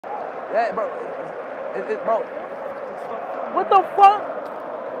Yeah, bro. Bro. What the fuck?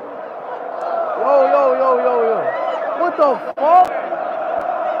 Yo. What the fuck?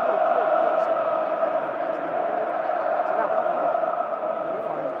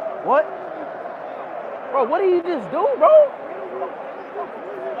 What? Bro, what did he just do, bro?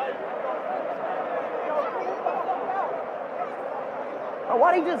 Bro,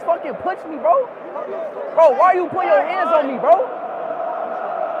 why did he just fucking punch me, bro? Bro, why you put your hands on me, bro?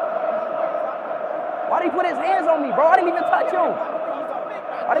 Why did he put his hands on me, bro? I didn't even touch him.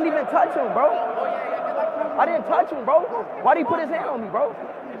 I didn't even touch him, bro. I didn't touch him, bro. Why did he put his hand on me, bro?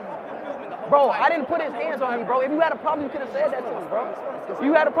 Bro, I didn't put his hands on me, bro. If you had a problem, you could have said that to me, bro. If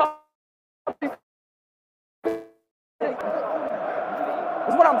you had a problem.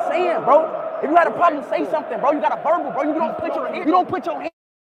 That's what I'm saying, bro. If you had a problem, say something, bro. You got a verbal, bro. You don't put your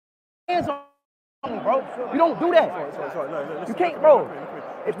hands on me, bro. You don't do that. Sorry. No, you can't, bro.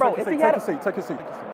 If he had take a seat.